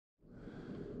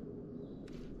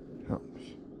Oh.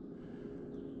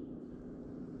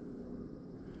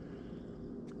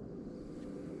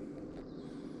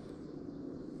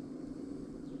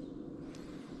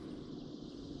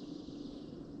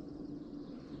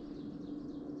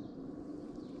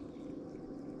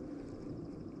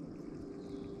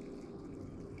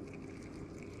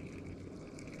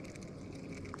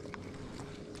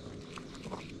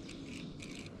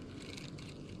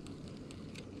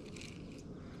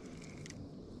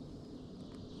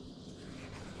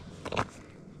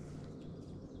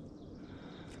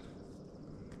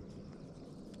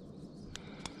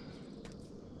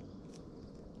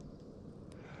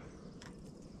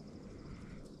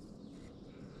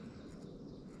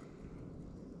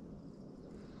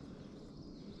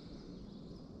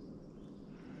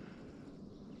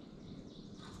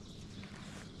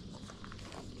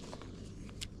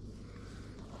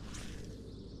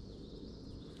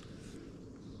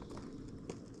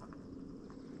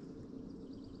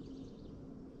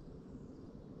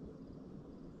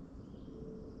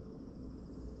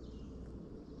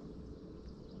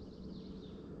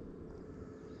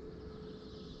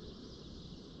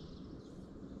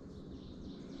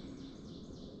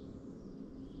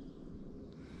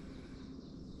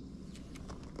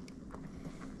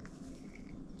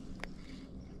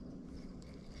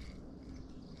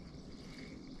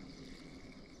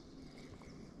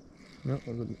 No,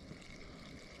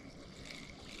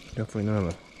 definitely not a.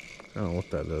 I don't know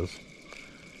what that is.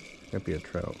 Might be a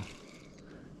trout.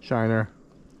 Shiner.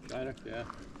 Shiner, yeah.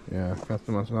 Yeah,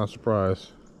 I'm not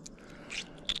surprised.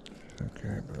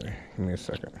 Okay, buddy. Give me a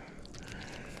second.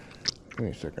 Give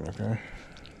me a second, okay?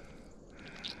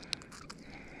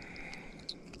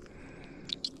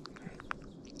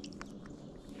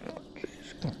 Oh,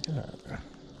 jeez. Come on, get out of there.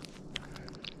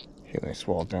 Hate when they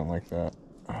swallow it down like that.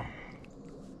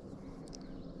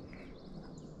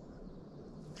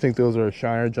 Think those are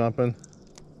shiner jumping?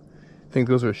 Think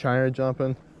those are shiner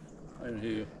jumping? I didn't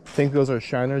hear you. Think those are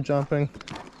shiner jumping?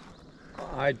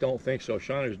 I don't think so.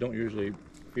 Shiners don't usually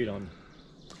feed on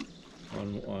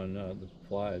the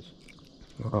flies.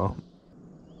 Oh.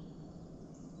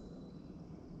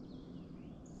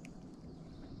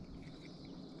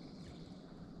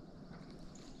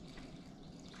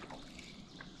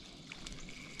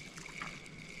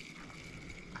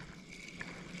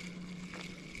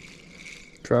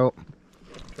 Trout.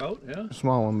 Trout, yeah.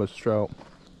 Small one, but it's trout.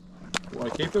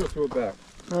 Want to keep it or throw it back?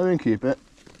 I didn't keep it.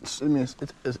 I mean, it's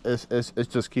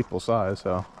just keepable size,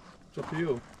 so. It's up to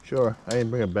you. Sure. I didn't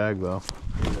bring a bag though.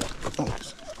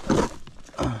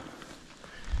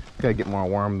 Gotta get more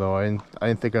warm though. I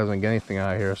didn't think I was gonna get anything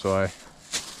out of here, so I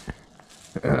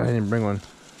didn't bring one.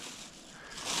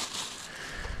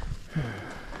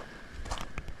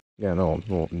 Yeah, no,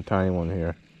 little tiny one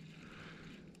here.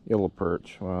 Yellow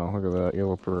perch. Wow, look at that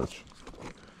yellow perch.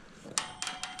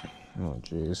 Oh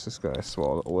jeez, this guy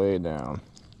swallowed it way down.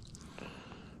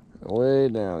 Way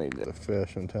down he did a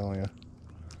fish, I'm telling you.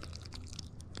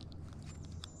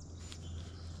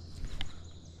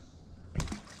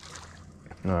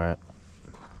 Alright.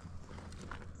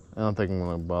 I don't think I'm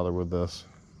gonna bother with this.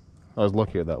 I was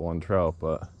lucky at that one trout,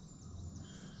 but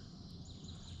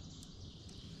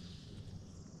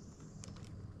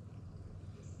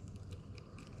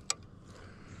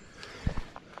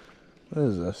what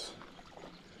is this?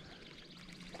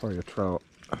 Probably a trout.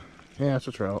 Yeah, it's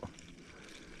a trout.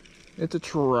 It's a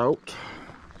trout.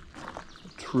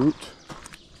 Trout.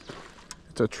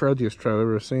 It's the troutiest trout I've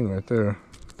ever seen right there.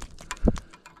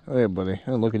 Oh yeah, buddy. I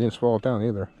didn't look, it didn't swallow it down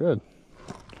either. Good.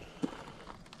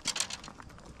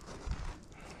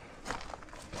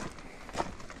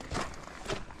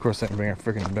 Of course, I can bring a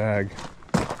freaking bag.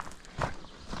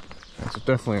 It's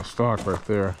definitely a stock right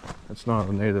there. It's not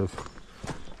a native.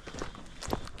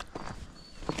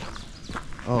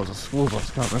 Oh, there's a school bus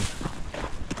coming.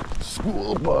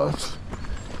 School bus.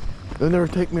 They'll never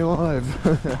take me alive.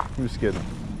 I'm just kidding.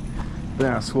 Been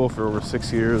out of school for over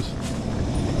 6 years. It's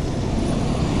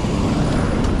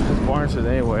Barnstead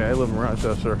anyway. I live in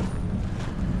Rochester.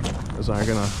 Those aren't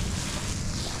gonna.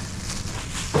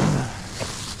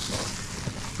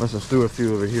 Let's just do a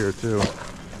few over here too.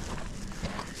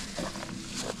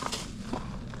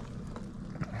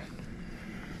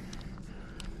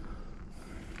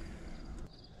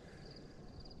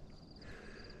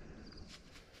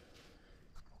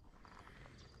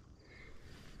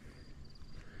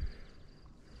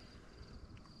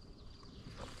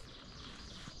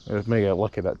 I just may get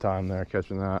lucky that time there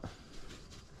catching that.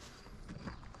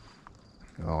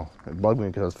 Oh, it bugged me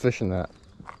because I was fishing that.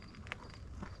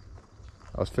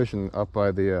 I was fishing up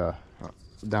by the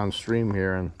downstream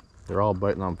here, and they're all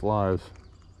biting on flies.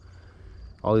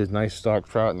 all these nice stock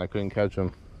trout and I couldn't catch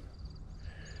them.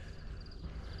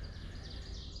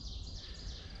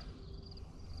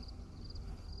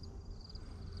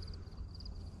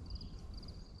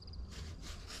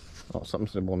 Oh,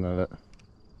 something's nibbling at it.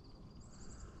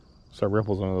 Saw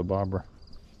ripples under the bobber.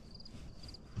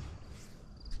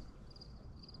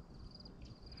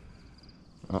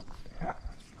 Oh, yeah.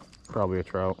 Probably a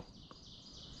trout.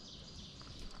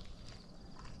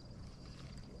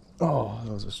 Oh,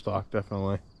 that was a stock,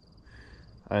 definitely.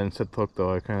 I didn't set the hook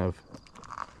though, I kind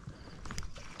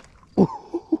of...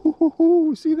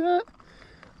 Ooh, see that?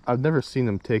 I've never seen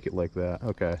them take it like that.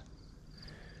 Okay.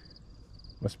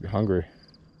 Must be hungry.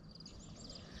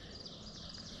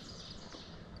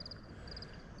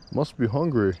 Must be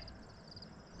hungry.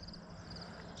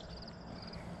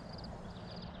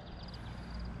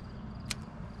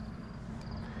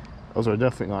 Those are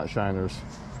definitely not shiners.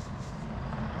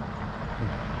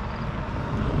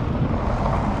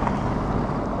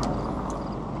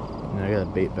 Now I gotta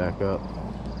bait back up.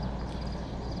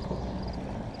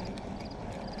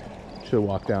 Should have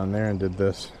walked down there and did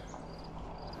this.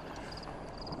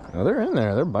 Now they're in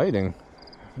there, they're biting.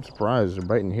 I'm surprised they're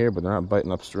biting here, but they're not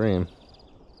biting upstream.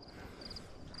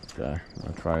 Okay,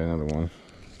 I'll try another one.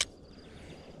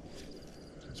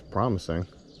 It's promising.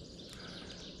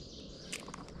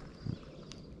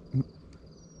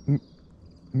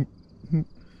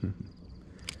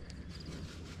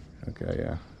 Okay,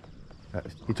 yeah.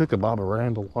 He took the bobber right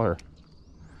into the water.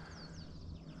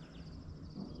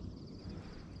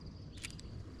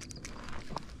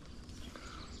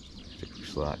 Take your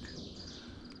slack.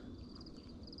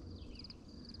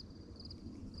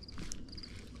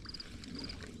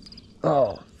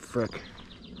 Oh, frick.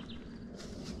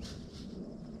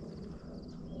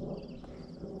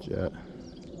 Jet.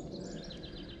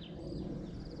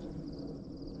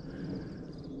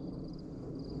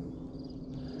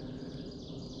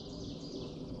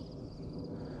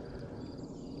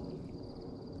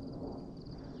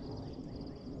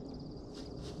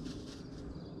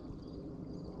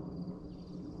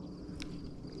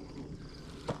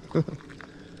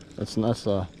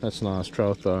 That's not a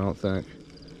trout though, I don't think.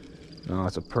 No,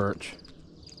 it's a perch.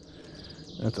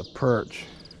 That's a perch.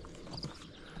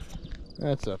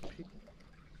 That's a...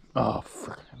 Oh,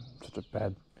 frick. Such a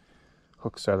bad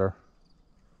hook setter.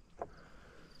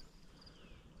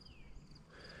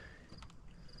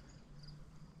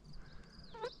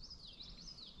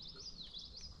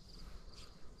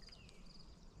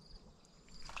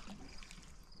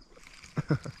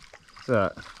 What's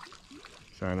that?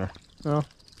 Shiner. No,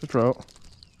 it's a trout.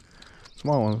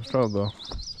 Small one, it's a trout though.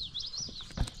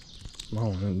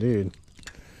 Small one indeed.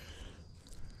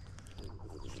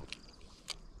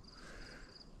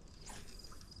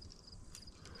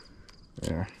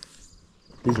 There.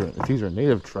 If these are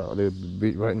native trout, they'd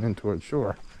be biting into it,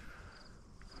 sure.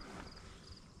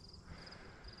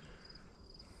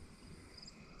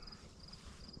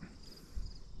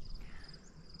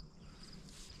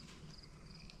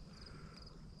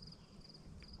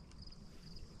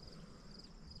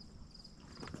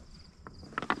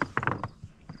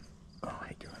 Oh, I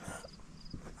hate doing that.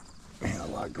 Man, a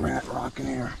lot of granite rock in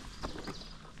here.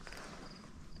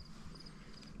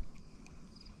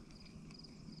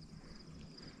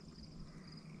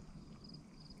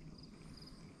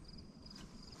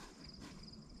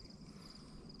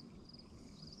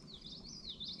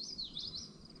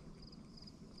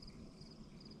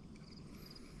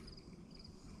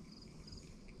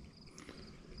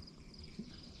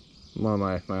 Well,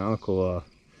 my uncle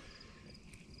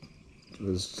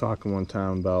was talking one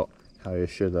time about how you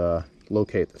should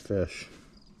locate the fish.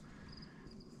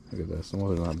 Look at this,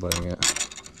 no, they're not biting it.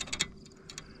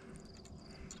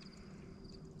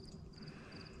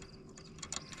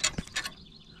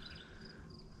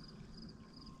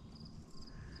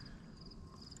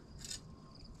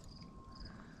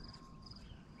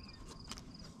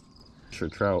 Sure,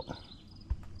 trout.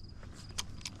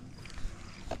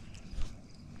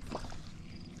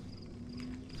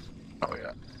 Oh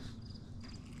yeah.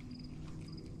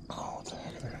 Oh, what the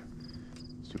heck are they?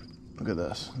 Stupid. Look at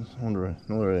this. No wonder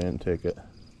they didn't take it.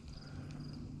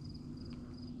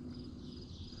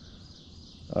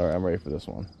 Alright, I'm ready for this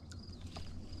one.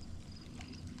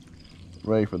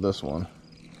 Ready for this one.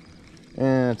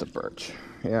 And it's a perch.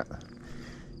 Yeah.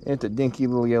 It's a dinky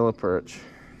little yellow perch.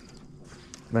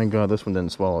 Thank God this one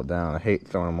didn't swallow it down. I hate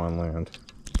throwing them on land.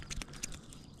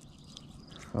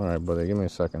 Alright, buddy, give me a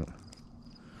second.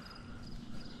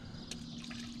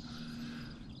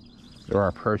 There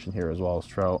are perch in here as well as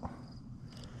trout.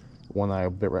 The one I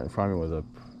bit right in front of me was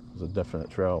a definite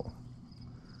trout.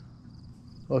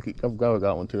 Look, I've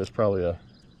got one too. It's probably a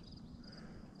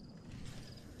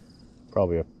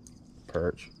Probably a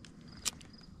perch.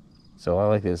 So I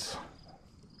like this.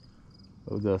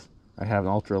 Look at this. I have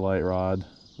an ultralight rod,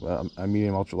 a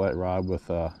medium ultralight rod with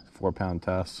 4-pound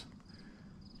tests.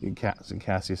 You can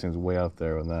cast these things way out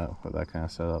there with that kind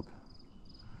of setup.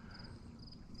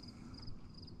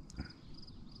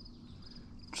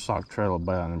 Sock trout will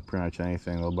bite on pretty much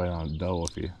anything. They'll bite on a doe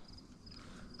if you.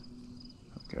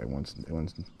 Okay, one's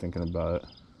thinking about it.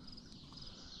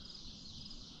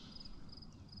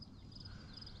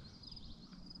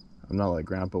 I'm not like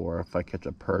Grandpa where if I catch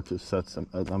a perch, it sets them.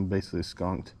 I'm basically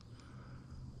skunked.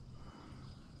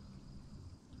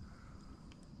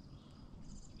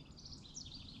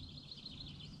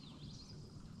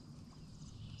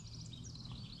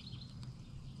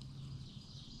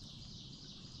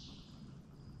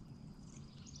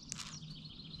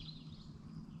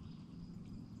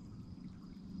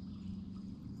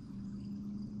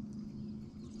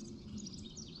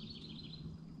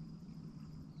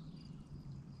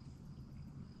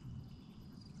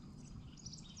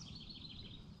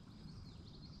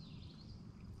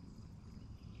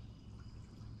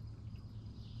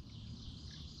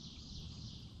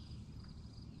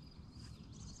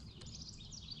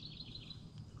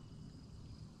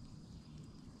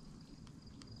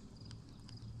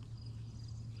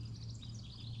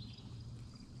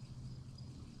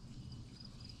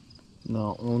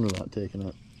 No, owner's not taking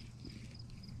it.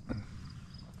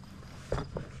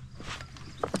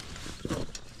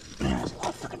 Man, there's a lot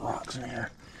of freaking rocks in here.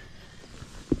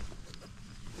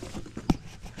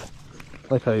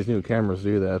 I like how these new cameras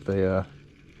do that. They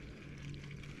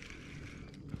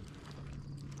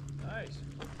Nice.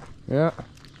 Yeah.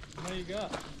 What do you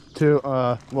got? 2,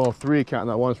 well 3 counting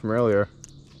that one from earlier.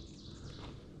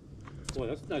 Boy,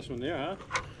 that's a nice one there, huh?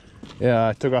 Yeah,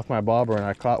 I took off my bobber and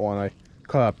I caught one. I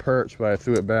caught a perch, but I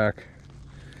threw it back.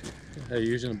 Are you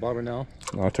using a bobber now?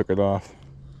 No, I took it off.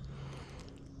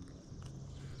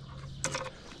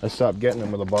 I stopped getting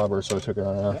them with a bobber, so I took it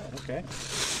off. Yeah, okay.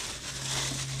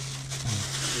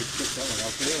 You took that one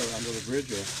out there or under the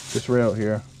bridge or? Just right out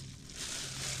here.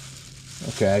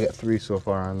 Okay, I got 3 so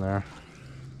far on there.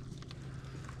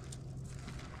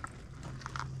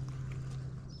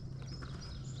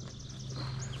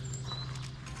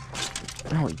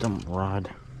 Oh, dumb rod.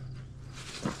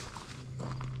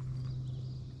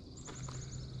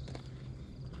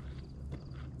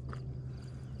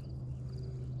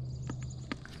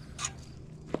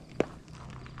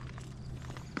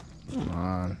 Come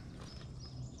on.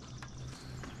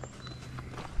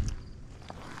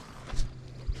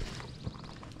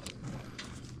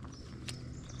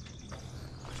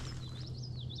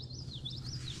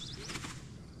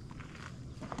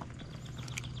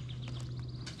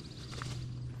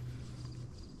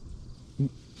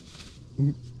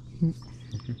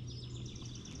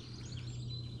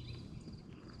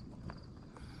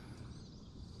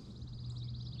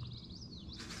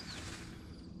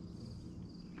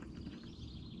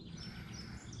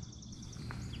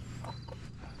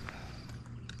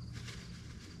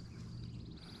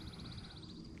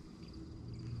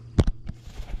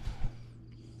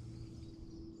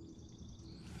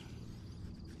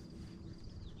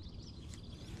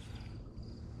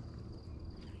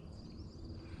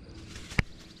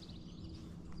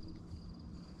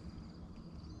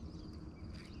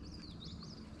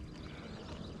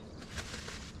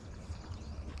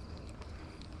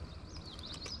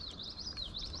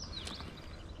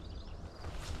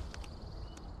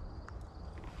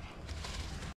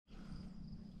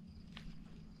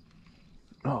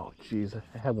 Oh, jeez,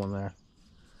 I had one there.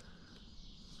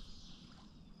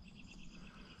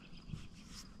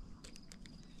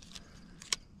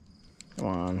 Come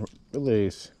on,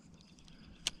 release.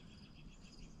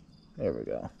 There we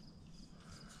go.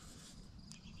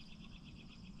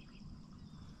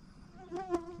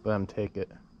 Let him take it.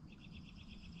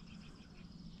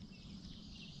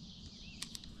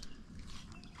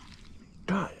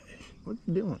 God, what are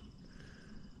you doing?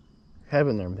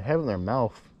 Having their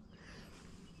mouth.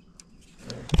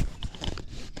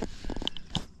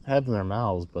 Having their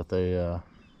mouths, but they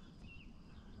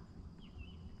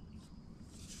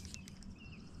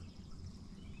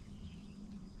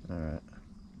Alright.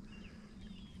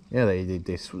 Yeah,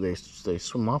 they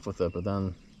swim off with it, but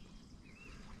then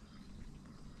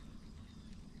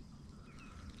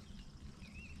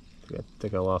I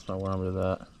think I lost my worm to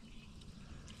that.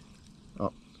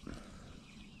 Oh.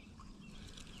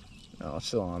 No, it's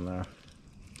still on there.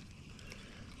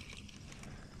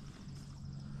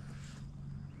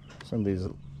 Some of these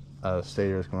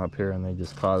staters come up here and they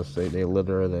just they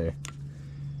litter, they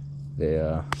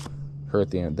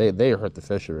hurt they hurt the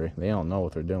fishery. They don't know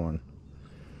what they're doing.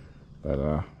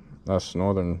 But us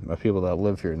northern people that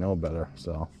live here know better.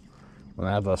 So when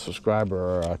I have a subscriber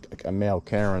or a male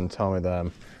Karen tell me that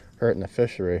I'm hurting the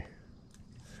fishery,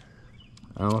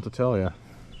 I don't know what to tell you.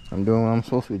 I'm doing what I'm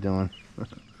supposed to be doing.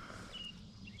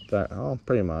 Oh,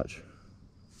 pretty much.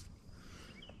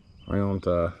 I don't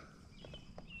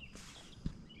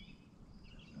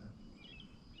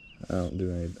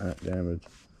do any damage.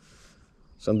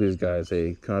 Some of these guys,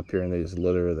 they come up here and they just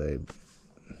litter. They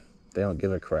don't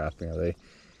give a crap. You know,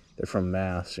 they're from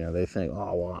Mass. You know, they think,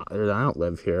 oh well, I don't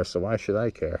live here, so why should I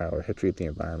care how I treat the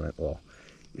environment? Well,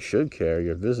 you should care.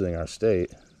 You're visiting our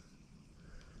state.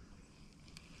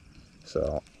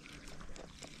 So,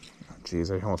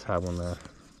 geez, I almost had one there.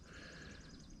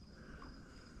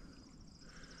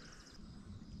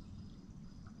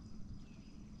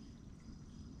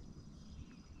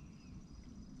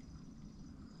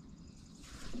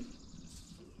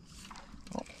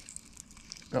 Oh,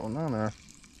 got one on there.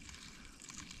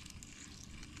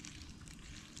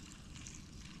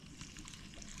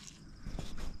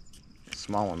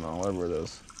 Small one though, whatever it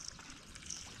is.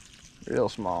 Real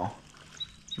small.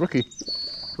 Rookie.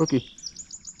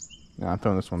 Yeah, I'm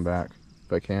throwing this one back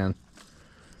if I can.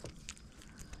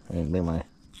 I didn't bring my.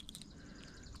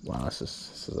 Wow, this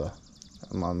is a.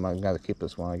 I gotta keep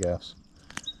this one, I guess.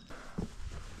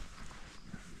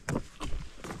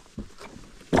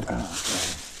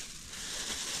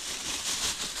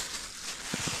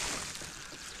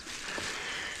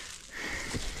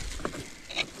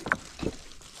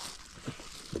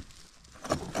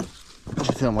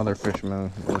 Film other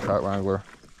fishermen, trout wrangler.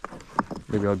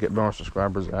 Maybe I'll get more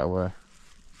subscribers that way.